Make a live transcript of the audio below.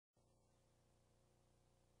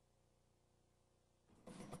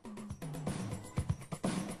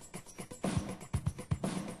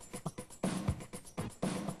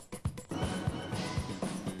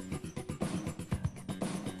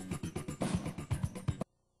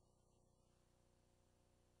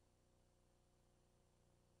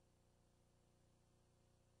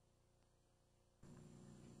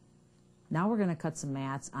Now we're going to cut some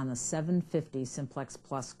mats on the 750 Simplex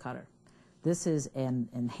Plus cutter. This is an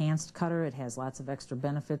enhanced cutter. It has lots of extra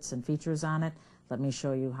benefits and features on it. Let me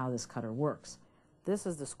show you how this cutter works. This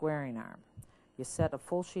is the squaring arm. You set a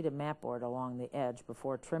full sheet of mat board along the edge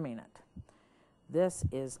before trimming it. This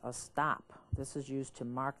is a stop. This is used to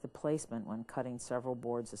mark the placement when cutting several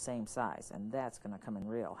boards the same size, and that's going to come in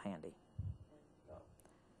real handy.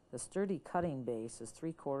 The sturdy cutting base is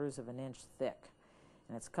 3/4 of an inch thick,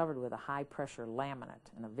 and it's covered with a high-pressure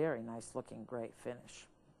laminate and a very nice-looking gray finish.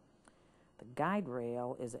 The guide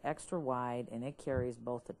rail is extra wide, and it carries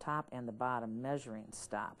both the top and the bottom measuring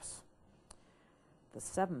stops. The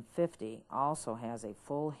 750 also has a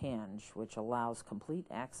full hinge, which allows complete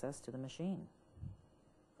access to the machine.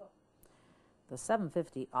 The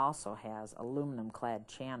 750 also has aluminum-clad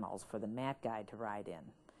channels for the mat guide to ride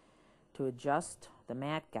in. To adjust the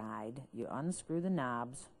mat guide, you unscrew the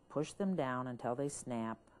knobs, push them down until they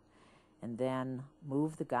snap, and then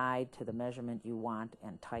move the guide to the measurement you want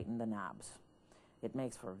and tighten the knobs. It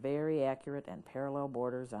makes for very accurate and parallel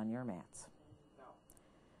borders on your mats.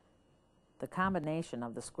 The combination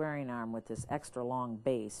of the squaring arm with this extra long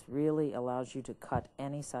base really allows you to cut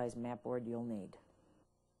any size mat board you'll need.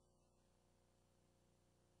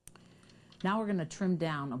 Now we're going to trim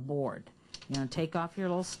down a board. You're going to take off your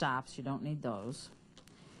little stops. You don't need those.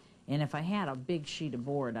 And if I had a big sheet of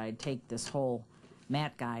board, I'd take this whole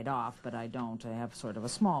mat guide off, but I don't. I have sort of a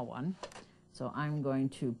small one. So I'm going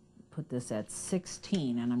to put this at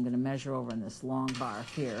 16, and I'm going to measure over in this long bar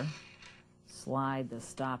here. Slide the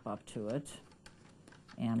stop up to it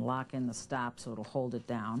and lock in the stop so it'll hold it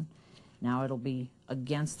down. Now it'll be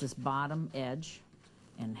against this bottom edge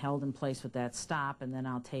and held in place with that stop, and then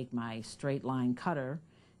I'll take my straight line cutter,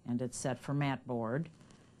 and it's set for mat board,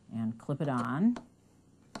 and clip it on.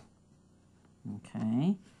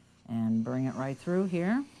 Okay, and bring it right through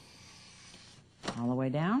here, all the way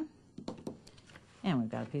down, and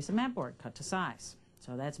we've got a piece of mat board cut to size.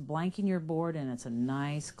 So that's blanking your board, and it's a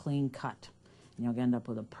nice clean cut. And you'll end up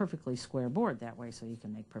with a perfectly square board that way, so you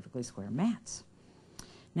can make perfectly square mats.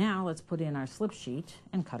 Now let's put in our slip sheet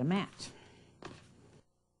and cut a mat.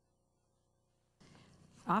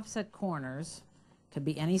 Offset corners could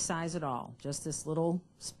be any size at all. Just this little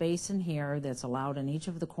space in here that's allowed in each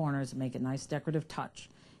of the corners to make a nice decorative touch.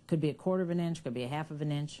 Could be 1/4 of an inch, could be 1/2 of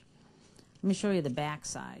an inch. Let me show you the back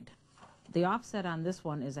side. The offset on this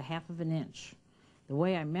one is 1/2 of an inch. The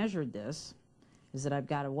way I measured this is that I've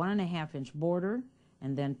got a 1.5 inch border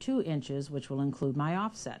and then 2 inches, which will include my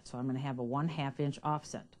offset. So I'm going to have a 1/2 inch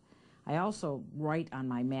offset. I also write on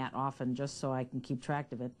my mat often, just so I can keep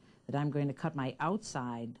track of it, that I'm going to cut my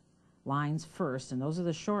outside lines first, and those are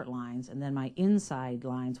the short lines, and then my inside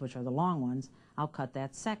lines, which are the long ones, I'll cut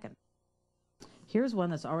that second. Here's one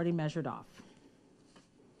that's already measured off.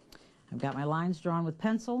 I've got my lines drawn with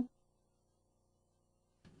pencil.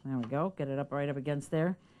 There we go, get it up right up against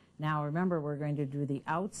there. Now remember, we're going to do the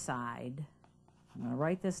outside. I'm going to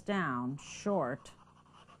write this down short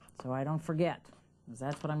so I don't forget, because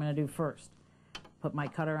that's what I'm going to do first. Put my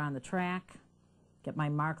cutter on the track, get my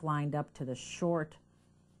mark lined up to the short,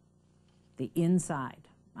 the inside.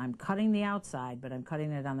 I'm cutting the outside, but I'm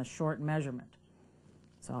cutting it on the short measurement.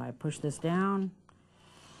 So I push this down,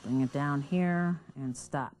 bring it down here, and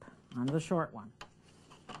stop on the short one.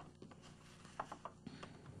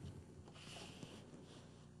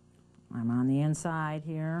 I'm on the inside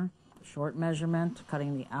here, short measurement,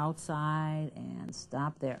 cutting the outside, and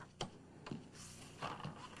stop there.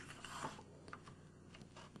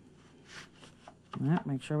 Yep,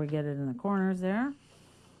 make sure we get it in the corners there.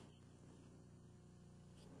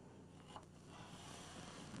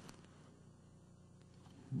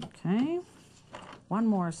 Okay, one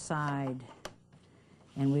more side,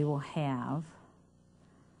 and we will have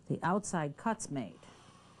the outside cuts made.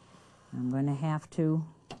 I'm going to have to,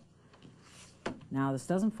 now this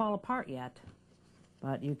doesn't fall apart yet,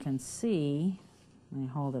 but you can see, let me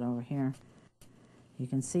hold it over here, you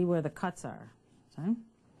can see where the cuts are. See?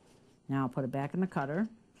 Now I'll put it back in the cutter,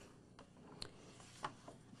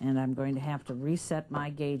 and I'm going to have to reset my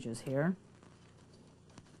gauges here.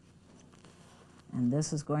 And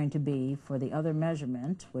this is going to be for the other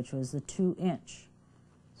measurement, which was the 2 inch.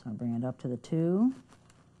 So I'll bring it up to the 2,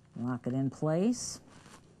 lock it in place.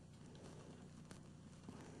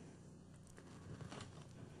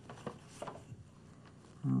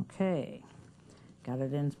 Okay, got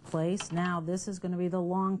it in place. Now this is going to be the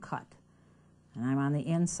long cut. And I'm on the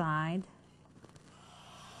inside.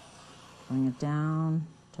 Bring it down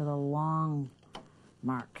to the long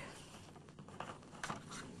mark.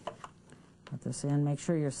 Put this in, make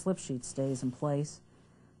sure your slip sheet stays in place.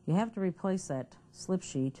 You have to replace that slip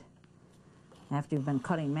sheet after you've been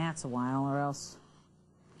cutting mats a while, or else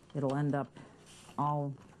it'll end up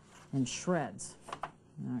all in shreds.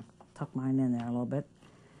 I'll tuck mine in there a little bit.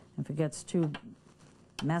 If it gets too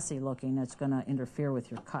messy looking, it's going to interfere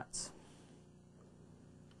with your cuts.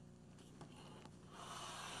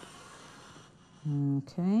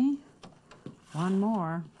 Okay, one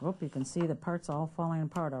more. Whoop, you can see the parts all falling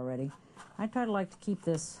apart already. I try to like to keep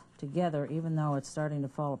this together even though it's starting to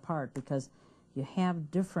fall apart, because you have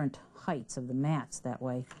different heights of the mats that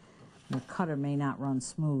way. Your cutter may not run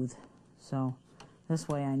smooth. So this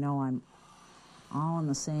way I know I'm all on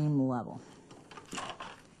the same level.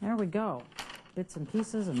 There we go. Bits and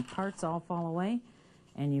pieces and parts all fall away,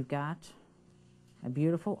 and you've got a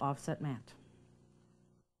beautiful offset mat.